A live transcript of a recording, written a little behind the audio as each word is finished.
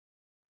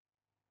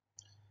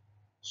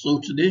So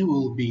today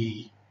we'll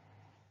be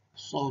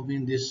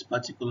solving this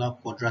particular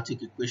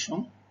quadratic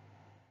equation.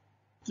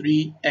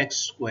 3x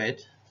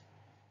squared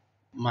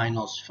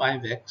minus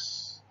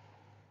 5x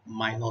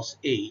minus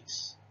 8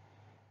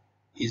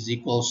 is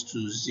equals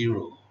to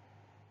 0.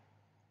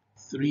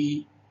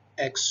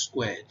 3x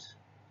squared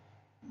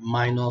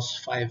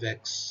minus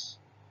 5x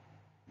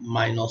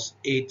minus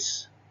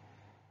 8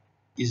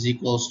 is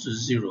equals to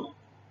 0.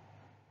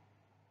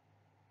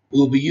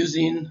 We'll be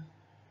using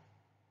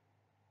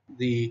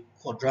the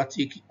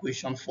quadratic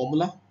equation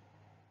formula.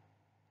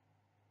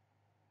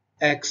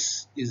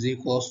 X is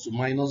equals to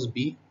minus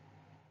b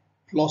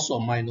plus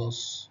or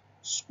minus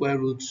square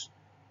root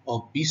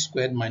of b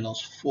squared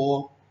minus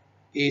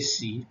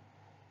 4ac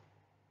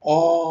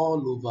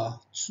all over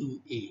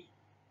 2a.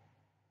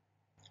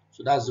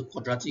 So that's the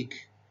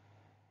quadratic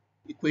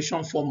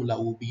equation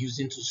formula we'll be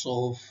using to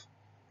solve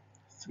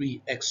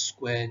 3x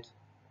squared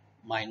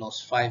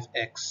minus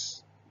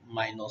 5x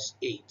minus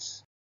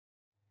 8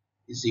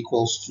 is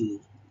equals to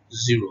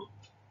 0.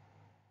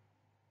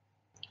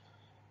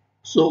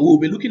 So we'll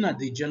be looking at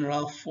the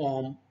general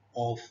form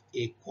of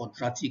a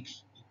quadratic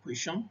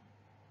equation.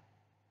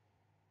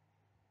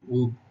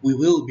 We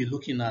will be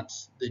looking at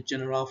the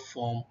general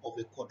form of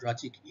a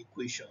quadratic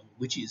equation,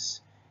 which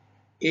is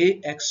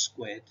ax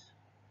squared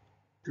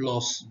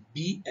plus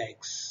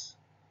bx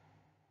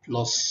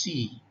plus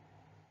c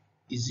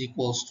is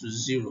equals to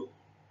 0.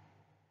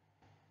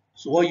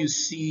 So what you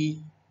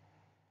see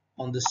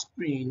on the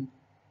screen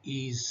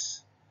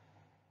is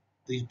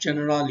the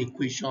general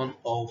equation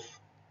of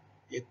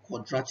a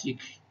quadratic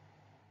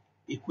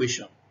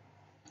equation.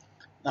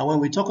 Now, when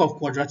we talk of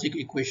quadratic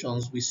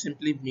equations, we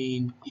simply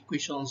mean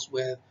equations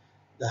where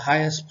the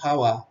highest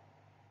power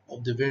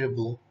of the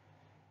variable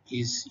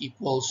is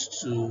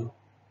equals to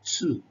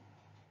 2.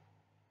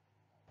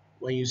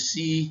 When you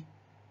see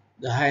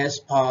the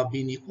highest power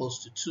being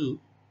equals to 2,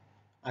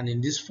 and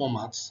in this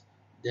format,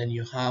 then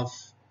you have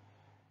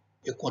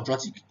a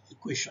quadratic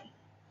equation.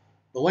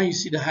 But when you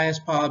see the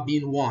highest power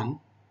being 1,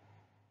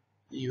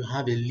 you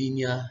have a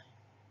linear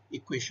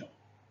equation.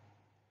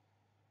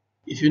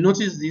 If you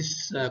notice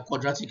this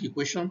quadratic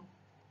equation,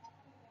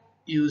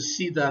 you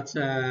see that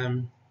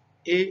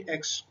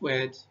ax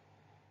squared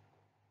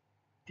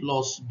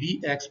plus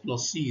bx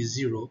plus c is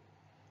 0,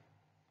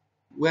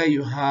 where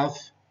you have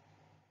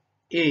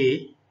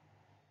a,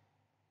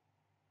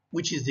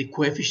 which is the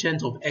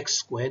coefficient of x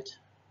squared,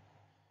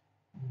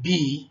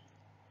 b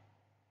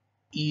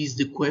is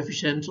the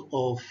coefficient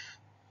of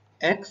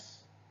x,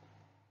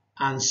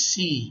 and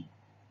c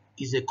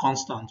is a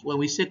constant. When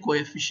we say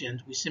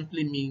coefficient, we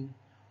simply mean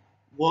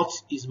what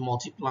is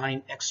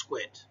multiplying x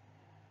squared.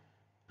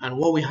 And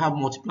what we have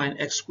multiplying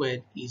x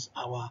squared is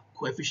our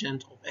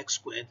coefficient of x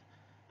squared,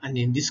 and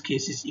in this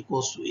case is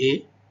equals to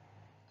a.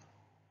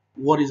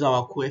 What is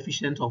our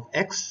coefficient of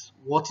x?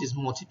 What is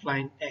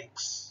multiplying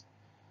x?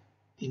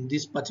 In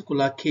this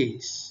particular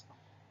case,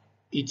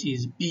 it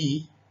is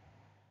b,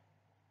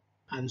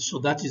 and so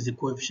that is the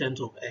coefficient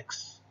of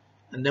x.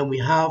 And then we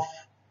have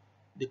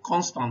the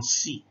constant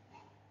c.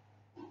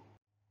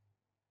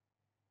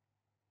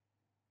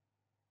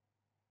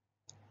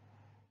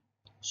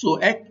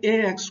 So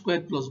ax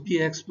squared plus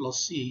bx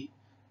plus c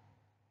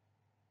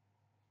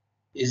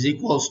is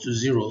equals to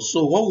 0.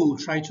 So what we will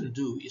try to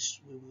do is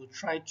we will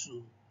try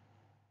to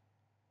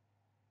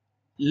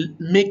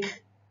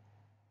make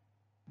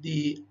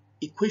the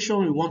equation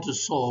we want to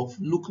solve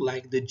look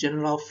like the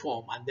general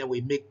form, and then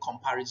we make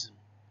comparison.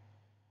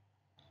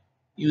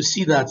 You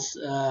see that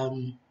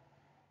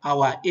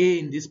our a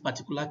in this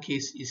particular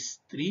case is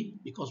 3,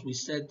 because we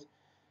said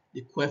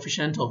the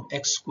coefficient of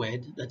x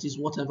squared, that is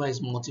whatever is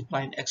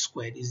multiplying x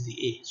squared, is the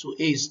a. So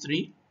a is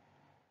 3.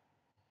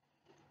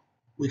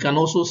 We can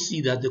also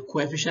see that the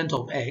coefficient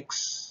of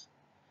x,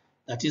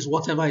 that is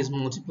whatever is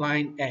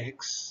multiplying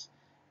x,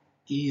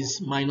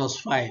 is minus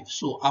 5.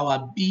 So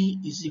our b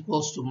is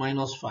equals to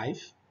minus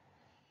 5.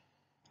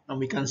 And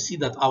we can see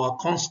that our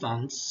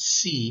constant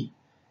c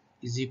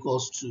is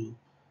equals to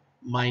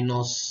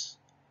minus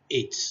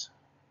 8.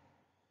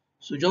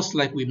 So just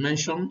like we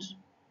mentioned,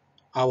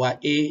 our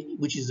a,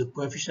 which is the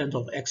coefficient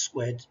of x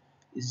squared,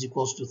 is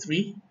equals to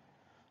 3.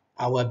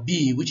 Our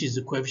b, which is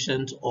the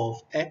coefficient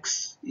of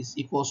x, is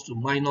equals to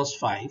minus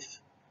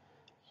 5.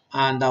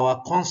 And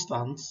our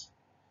constant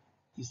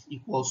is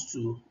equals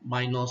to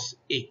minus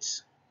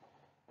 8.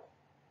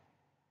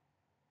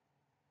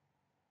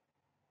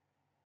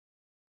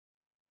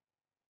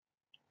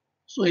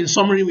 So in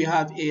summary, we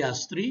have a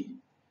as 3,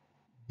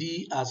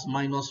 b as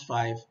minus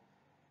 5,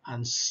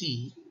 and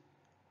c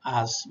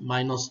as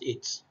minus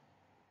 8.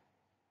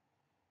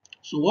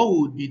 So what we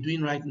would be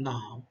doing right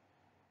now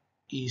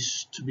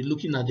is to be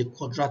looking at the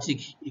quadratic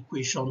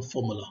equation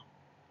formula.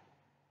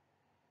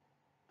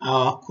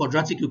 Our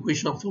quadratic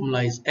equation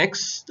formula is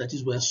x, that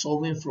is, we're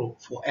solving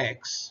for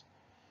x,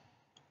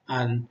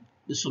 and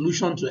the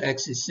solution to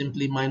x is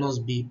simply minus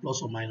b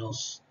plus or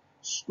minus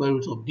square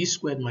root of b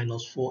squared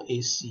minus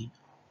 4ac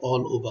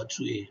all over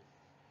 2a.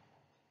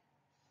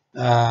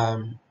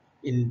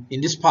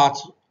 In this part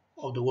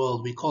of the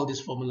world, we call this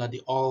formula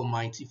the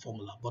almighty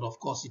formula, but of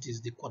course it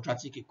is the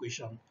quadratic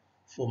equation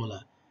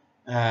formula.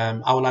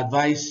 I will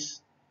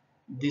advise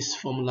this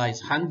formula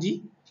is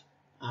handy,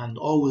 and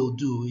all we'll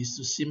do is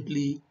to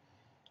simply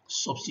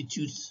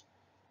substitute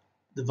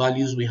the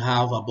values we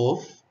have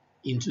above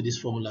into this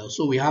formula.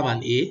 So we have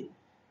an A,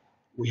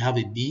 we have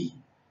a B,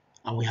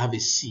 and we have a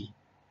C.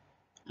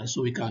 And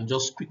so we can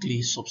just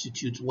quickly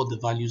substitute what the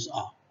values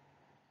are,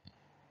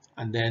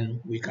 and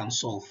then we can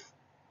solve.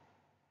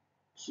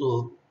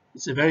 So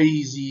it's a very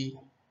easy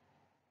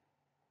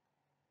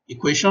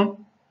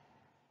equation,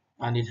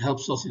 and it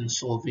helps us in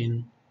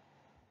solving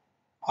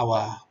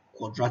our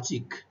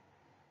quadratic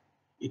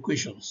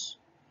equations.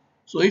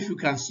 So if you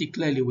can see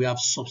clearly, we have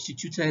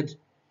substituted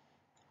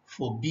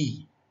for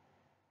B.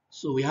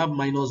 So we have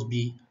minus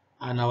B,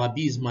 and our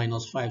B is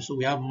minus 5. So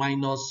we have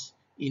minus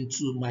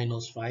into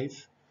minus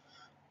 5,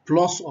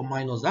 plus or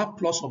minus. That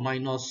plus or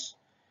minus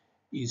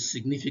is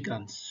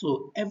significant.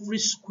 So every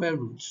square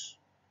root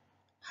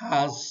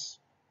has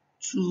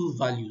two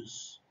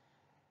values,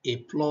 a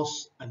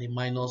plus and a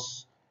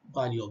minus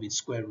value of its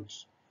square root.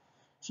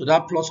 So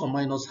that plus or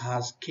minus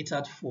has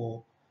catered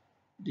for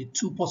the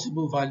two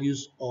possible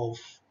values of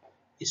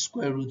a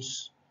square root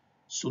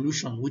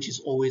solution, which is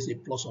always a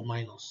plus or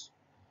minus.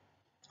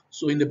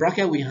 So in the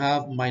bracket we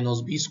have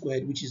minus b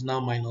squared, which is now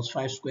minus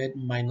 5 squared,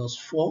 minus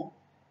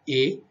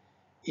 4a.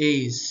 A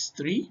is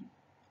 3,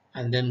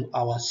 and then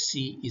our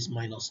c is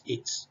minus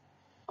 8.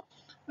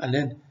 And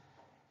then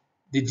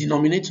the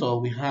denominator,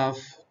 we have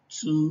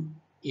 2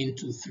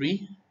 into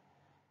 3,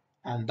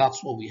 and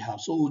that's what we have.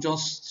 So we'll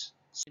just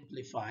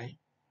simplify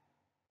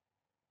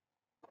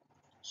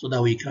so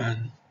that we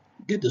can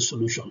get the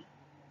solution.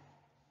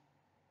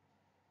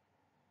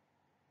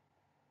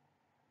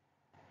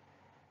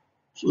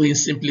 So in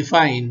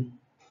simplifying,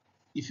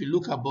 if you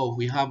look above,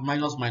 we have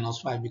minus minus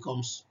 5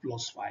 becomes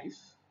plus 5.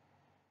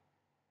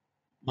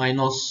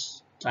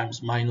 Minus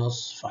times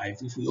minus 5.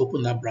 If we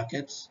open that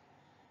bracket,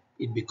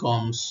 it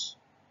becomes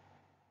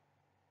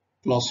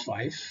plus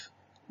 5.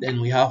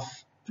 Then we have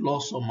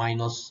plus or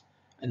minus,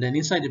 and then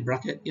inside the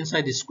bracket,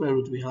 inside the square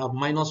root, we have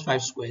minus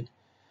 5 squared,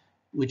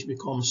 which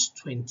becomes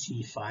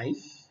 25,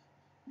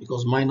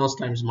 because minus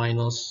times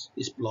minus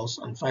is plus,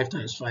 and 5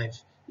 times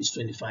 5 is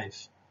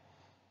 25.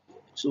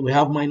 So we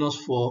have minus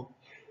 4.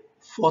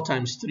 4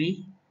 times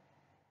 3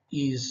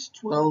 is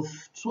 12.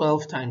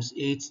 12 times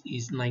 8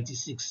 is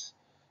 96.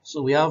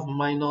 So we have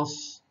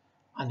minus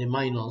and a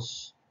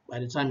minus. By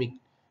the time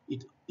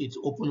it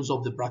opens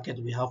up the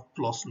bracket, we have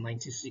plus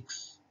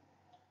 96.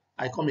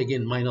 I come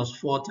again, minus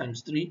 4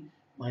 times 3,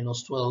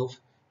 minus 12.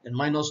 Then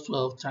minus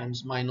 12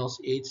 times minus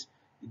 8,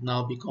 it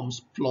now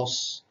becomes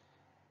plus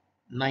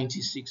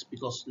 96,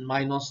 because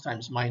minus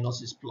times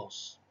minus is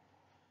plus.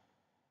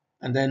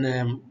 And then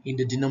in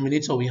the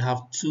denominator, we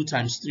have 2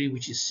 times 3,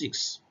 which is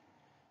 6.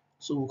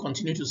 So we'll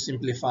continue to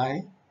simplify.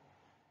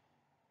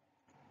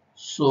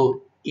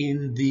 So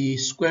in the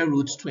square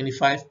root,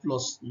 25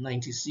 plus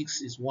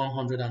 96 is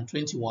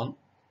 121.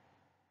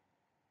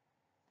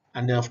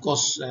 And then of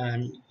course,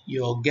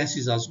 your guess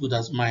is as good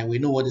as mine. We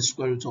know what the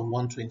square root of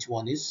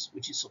 121 is,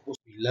 which is supposed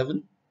to be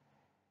 11.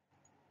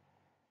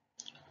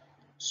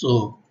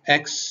 So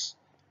x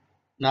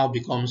now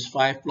becomes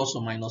 5 plus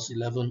or minus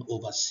 11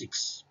 over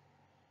 6.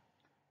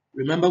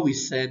 Remember we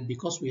said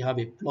because we have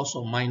a plus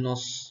or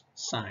minus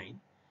sign,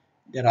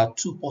 there are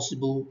two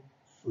possible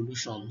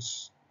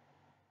solutions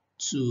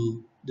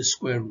to the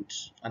square root,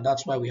 and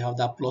that's why we have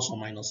that plus or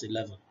minus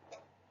 11.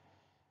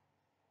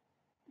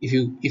 If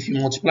you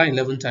multiply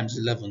 11 times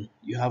 11,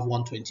 you have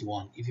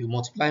 121. If you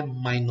multiply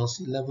minus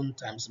 11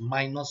 times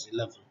minus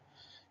 11,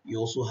 you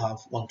also have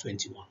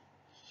 121.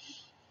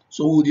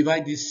 So we'll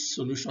divide this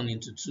solution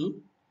into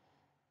two.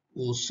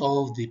 We'll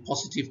solve the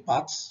positive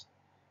parts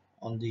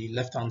on the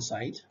left hand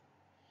side.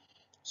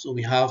 So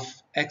we have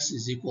x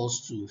is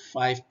equals to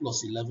 5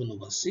 plus 11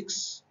 over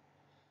 6,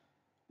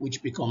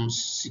 which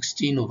becomes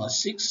 16 over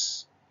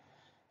 6.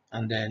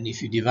 And then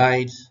if you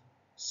divide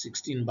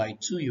 16 by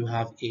 2, you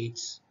have 8.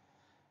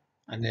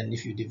 And then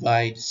if you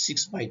divide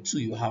 6 by 2,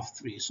 you have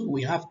 3. So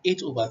we have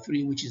 8 over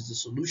 3, which is the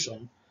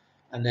solution.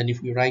 And then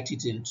if we write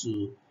it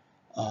into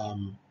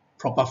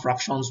proper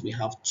fractions, we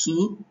have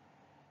 2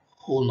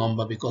 whole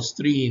number, because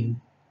 3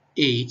 in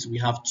 8, we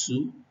have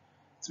 2.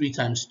 3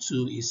 times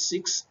 2 is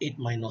 6. 8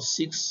 minus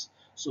 6.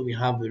 So we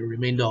have a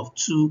remainder of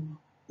 2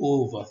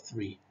 over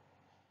 3.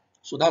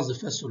 So that's the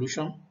first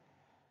solution.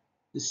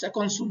 The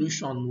second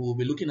solution, we'll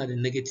be looking at the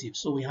negative.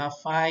 So we have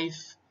 5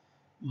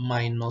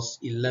 minus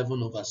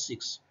 11 over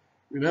 6.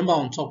 Remember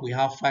on top we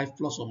have 5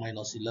 plus or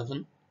minus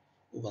 11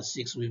 over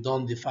 6. We've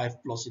done the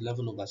 5 plus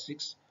 11 over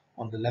 6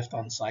 on the left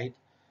hand side.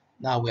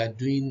 Now we are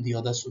doing the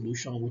other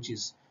solution, which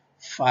is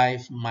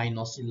 5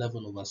 minus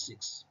 11 over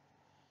 6.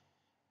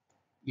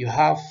 You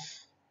have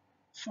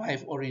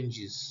 5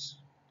 oranges.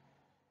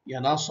 You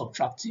are now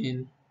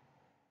subtracting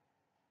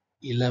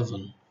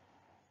 11.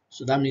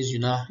 So that means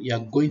you are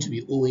going to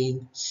be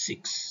owing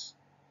 6.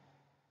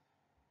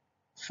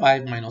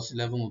 5 minus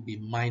 11 will be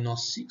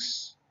minus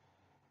 6.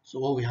 So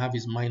what we have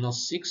is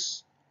minus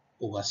 6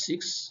 over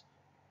 6.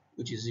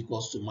 which is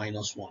equals to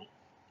minus 1.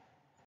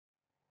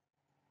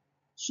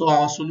 So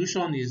our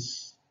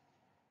solutions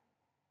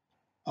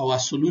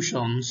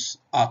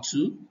are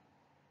 2,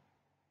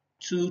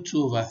 2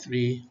 over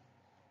 3,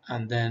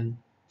 and then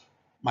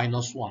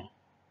minus 1.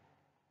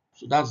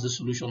 So that's the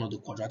solution of the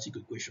quadratic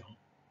equation,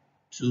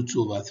 2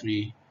 over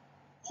 3,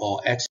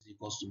 or x is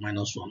equals to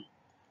minus 1.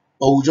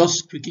 But we'll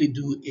just quickly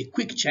do a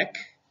quick check.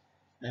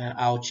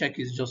 Our check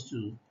is just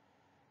to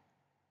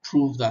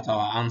prove that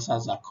our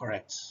answers are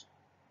correct.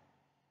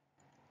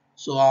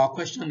 So our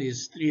question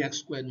is 3x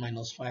squared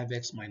minus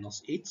 5x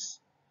minus 8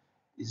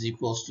 is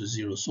equals to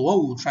 0. So what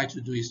we'll try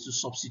to do is to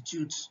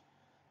substitute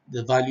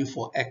the value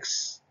for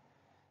x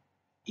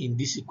in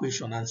this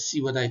equation and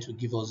see whether it will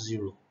give us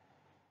 0.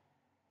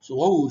 So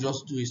what we'll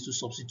just do is to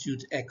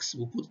substitute x.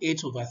 We'll put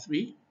 8 over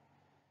 3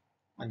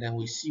 and then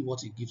we see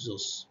what it gives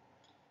us.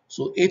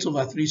 So 8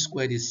 over 3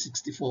 squared is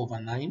 64 over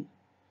 9.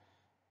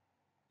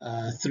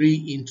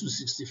 3 into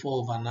 64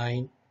 over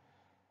 9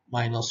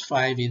 minus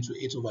 5 into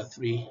 8 over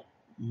 3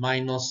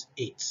 minus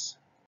 8.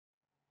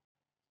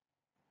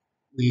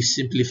 We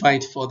simplify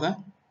it further.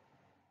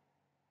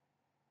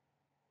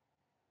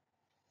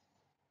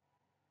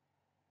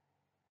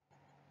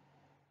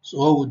 So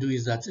what we'll do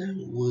is that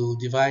we'll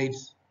divide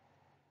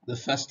the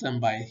first term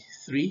by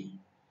 3.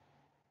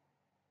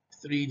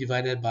 3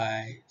 divided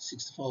by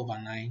 64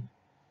 over 9.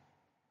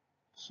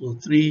 So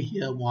 3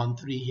 here 1,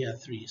 3 here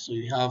 3. So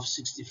you have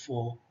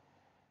 64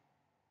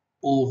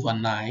 over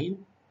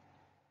 9.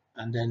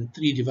 And then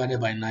 3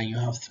 divided by 9, you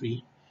have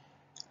 3.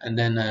 And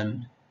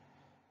then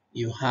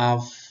you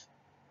have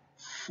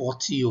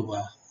 40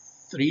 over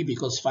 3,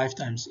 because 5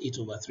 times 8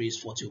 over 3 is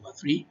 40 over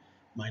 3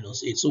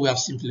 minus 8. So we have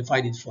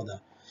simplified it further.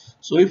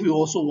 So if we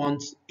also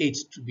want 8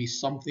 to be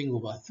something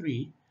over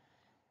 3,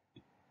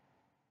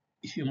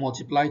 if you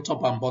multiply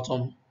top and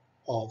bottom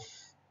of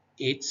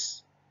 8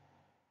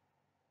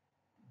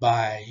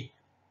 by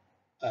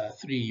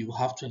 3, you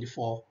have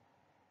 24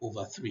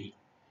 over 3.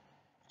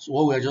 So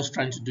what we're just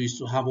trying to do is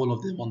to have all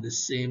of them on the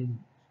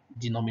same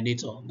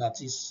denominator,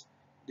 that is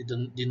the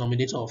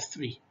denominator of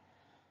 3.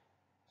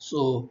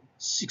 So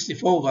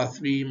 64 over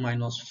 3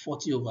 minus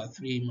 40 over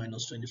 3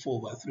 minus 24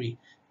 over 3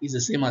 is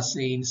the same as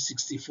saying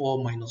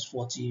 64 minus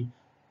 40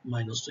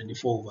 minus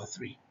 24 over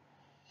 3.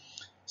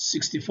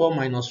 64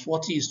 minus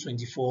 40 is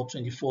 24,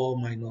 24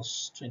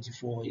 minus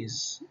 24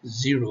 is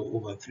 0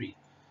 over 3.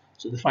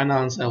 So the final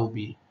answer will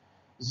be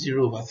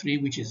 0 over 3,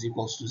 which is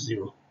equals to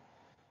 0.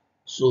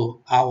 So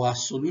our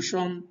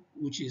solution,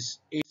 which is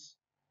 8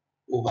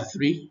 over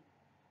 3,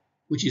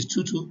 which is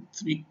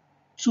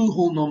 2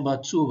 whole number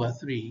 2 over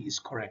 3 is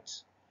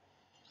correct.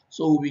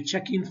 So we'll be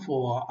checking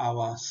for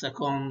our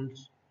second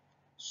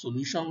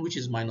solution, which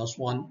is minus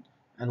 1,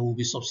 and we'll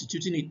be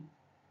substituting it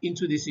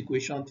into this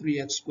equation,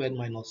 3x squared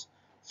minus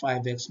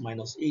 5x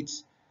minus 8,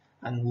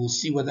 and we'll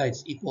see whether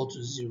it's equal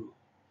to 0.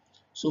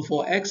 So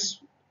for x,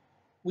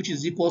 which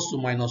is equals to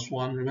minus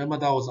 1, remember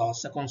that was our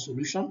second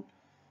solution.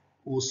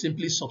 We'll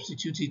simply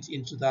substitute it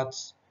into that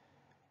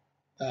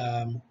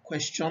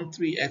question,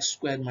 3x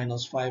squared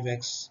minus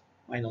 5x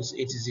minus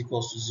 8 is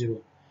equals to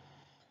 0.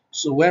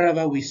 So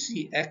wherever we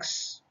see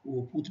x,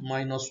 we'll put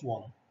minus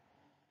 1.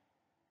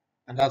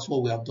 And that's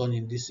what we have done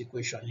in this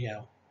equation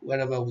here.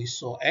 Wherever we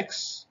saw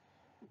x,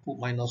 we put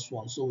minus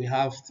 1. So we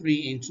have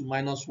 3 into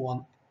minus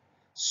 1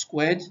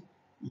 squared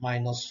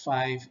minus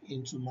 5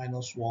 into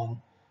minus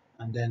 1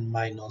 and then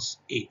minus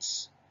 8.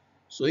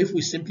 So if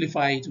we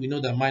simplify it, we know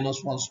that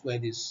minus 1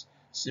 squared is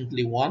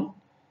simply 1.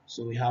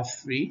 So we have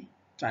 3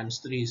 times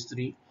 3 is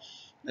 3.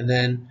 And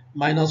then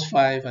minus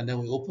 5, and then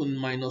we open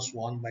minus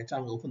 1. By the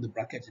time we open the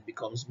bracket, it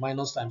becomes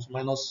minus times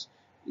minus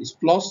is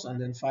plus,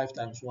 and then 5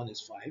 times 1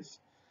 is 5.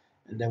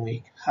 And then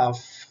we have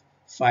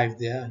 5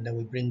 there, and then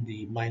we bring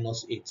the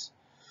minus 8.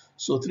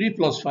 So 3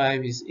 plus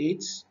 5 is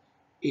 8.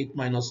 8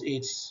 minus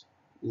 8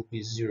 will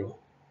be 0.